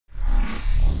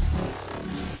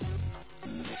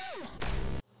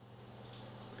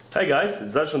Hey guys,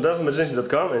 it's Dutch from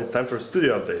DevilImagination.com and it's time for a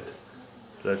studio update.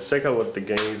 Let's check out what the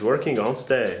game is working on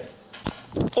today.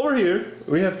 Over here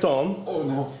we have Tom. Oh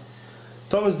no.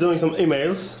 Tom is doing some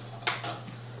emails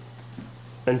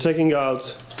and checking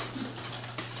out.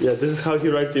 Yeah, this is how he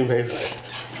writes emails.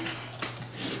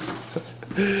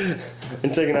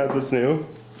 And checking out what's new.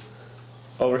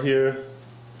 Over here.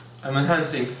 I'm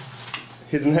enhancing.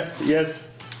 He's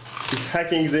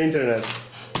hacking the internet.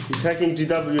 He's hacking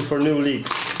GW for new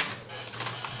leaks.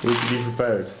 We need to be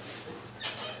prepared.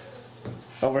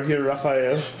 Over here,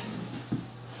 Raphael.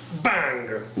 Bang!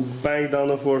 Bang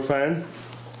down of war fan.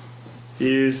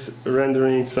 He's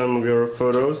rendering some of your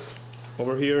photos.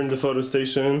 Over here in the photo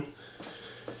station,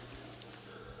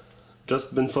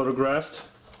 just been photographed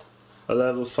a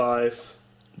level 5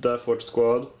 Death Watch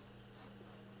squad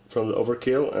from the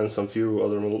Overkill and some few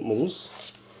other models.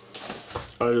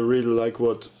 I really like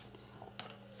what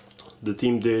the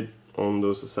team did on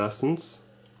those assassins,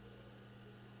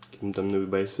 giving them new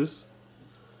bases.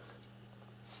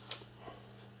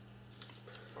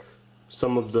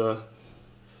 Some of the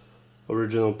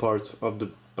original parts of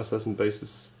the assassin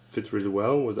bases fit really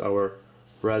well with our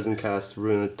resin cast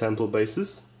ruined temple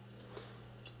bases,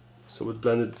 so it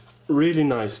blended really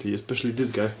nicely, especially this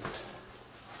guy.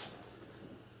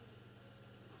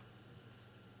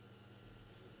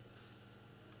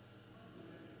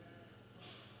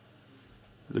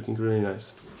 Looking really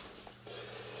nice.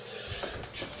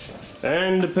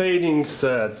 And the painting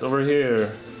set over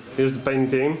here. Here's the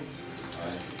painting team.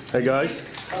 Hey guys.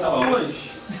 Hello.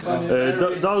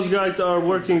 Those guys are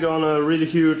working on a really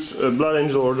huge Blood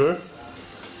Angel order.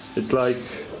 It's like,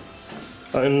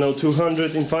 I don't know,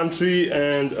 200 infantry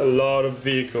and a lot of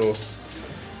vehicles.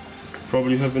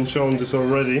 Probably haven't shown this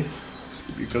already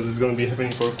because it's going to be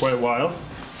happening for quite a while.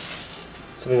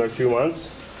 Something like a few months.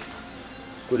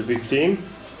 With a big team.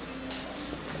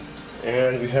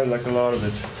 And we have like a lot of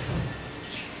it.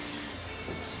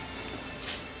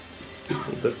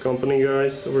 That company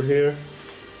guys over here.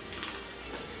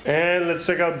 And let's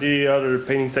check out the other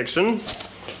painting section.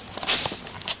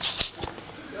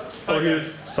 Over here,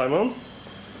 Simon.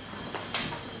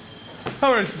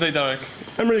 How are you today, Derek?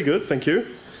 I'm really good, thank you.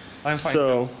 I'm fine.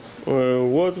 So,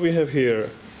 what do we have here?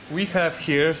 We have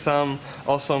here some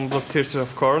awesome bloodthirster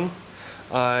of corn.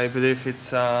 I believe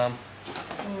it's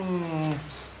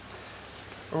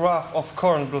Wrath of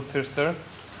Corn bloodthirster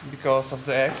because of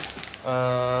the eggs.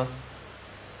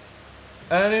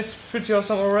 And it's pretty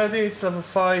awesome already. It's level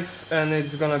 5 and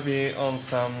it's gonna be on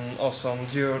some awesome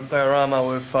diorama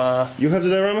with You have the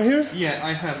diorama here? Yeah,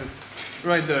 I have it.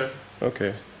 Right there.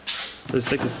 Okay. Let's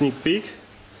take a sneak peek.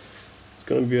 It's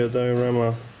gonna be a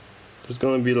diorama. There's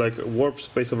gonna be like a warp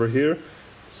space over here,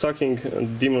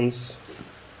 sucking demons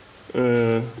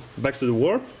back to the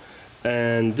warp,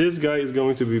 and this guy is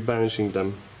going to be banishing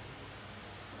them.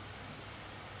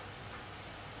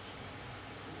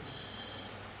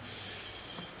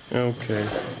 Okay.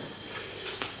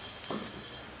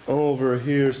 Over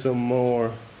here some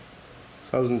more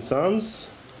Thousand Suns,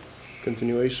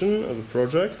 continuation of a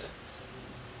project.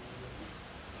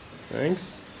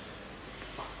 Thanks.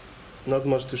 Not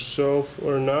much to show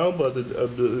for now, but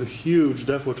a huge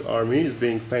Deathwatch army is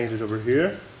being painted over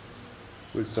here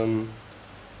with some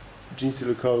Gene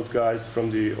Stealer Code guys from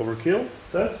the Overkill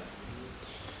set.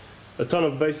 A ton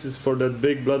of bases for that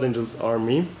big Blood Angels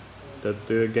army that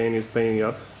the game is painting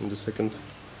up in the second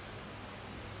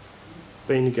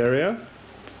painting area.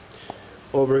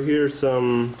 Over here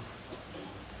some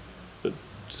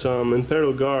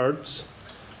Imperial Guards,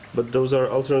 but those are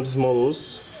alternative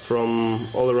models from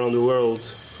all around the world,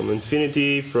 from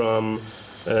Infinity, from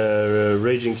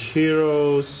Raging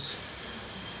Heroes,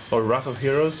 or Wrath of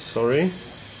Heroes, sorry.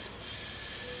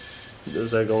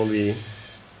 Those are gonna be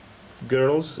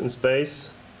girls in space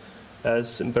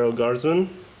as Imperial Guardsmen.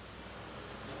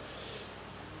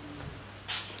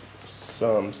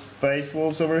 Some Space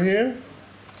Wolves over here,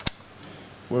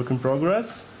 work in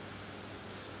progress,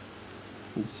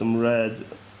 with some red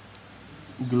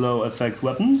glow effect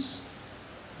weapons.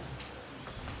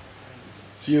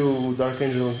 Few Dark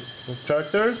Angel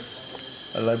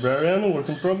characters, a Librarian, work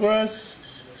in progress,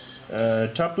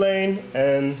 Chaplain,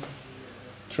 and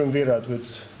Triumvirate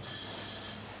with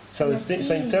Celestine,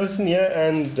 Saint Celestine, yeah,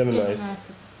 and Geminis.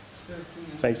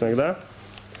 Thanks, Magda.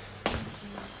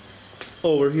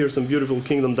 Over here, some beautiful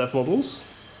Kingdom Death models,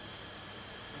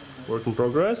 work in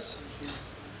progress.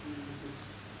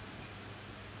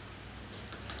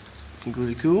 Looking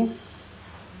really cool.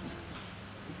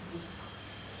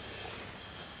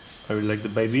 I really like the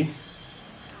baby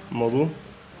model,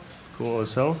 cool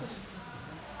as hell.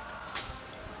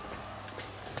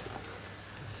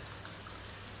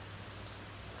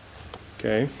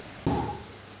 Okay.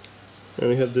 And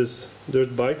we have this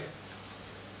dirt bike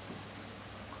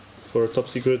for a top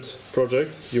secret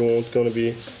project. You won't gonna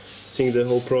be seeing the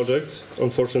whole project,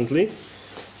 unfortunately,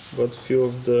 but few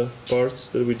of the parts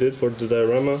that we did for the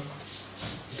diorama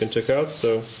you can check out,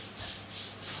 so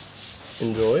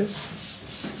enjoy.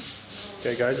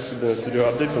 Okay guys, this is the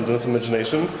studio update from Don't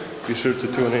Imagination. Be sure to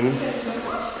tune in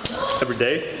every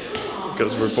day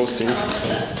because we're posting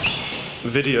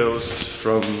videos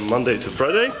from Monday to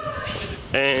Friday.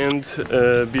 And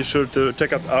be sure to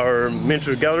check out our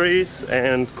miniature galleries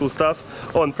and cool stuff.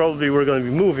 Oh, and probably we're going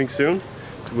to be moving soon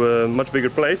to a much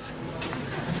bigger place.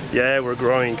 Yeah, we're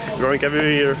growing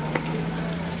every year.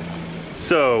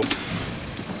 So,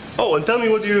 oh, and tell me,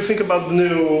 what do you think about the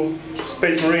new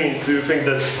Space Marines? Do you think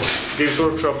that Games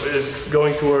Workshop is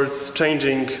going towards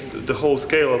changing the whole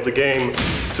scale of the game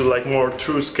to like more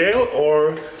true scale,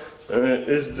 or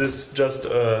is this just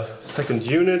a second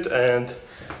unit and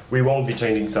we won't be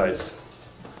changing size?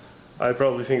 I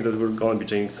probably think that we're going to be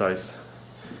changing size.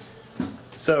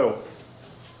 So,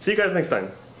 see you guys next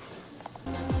time.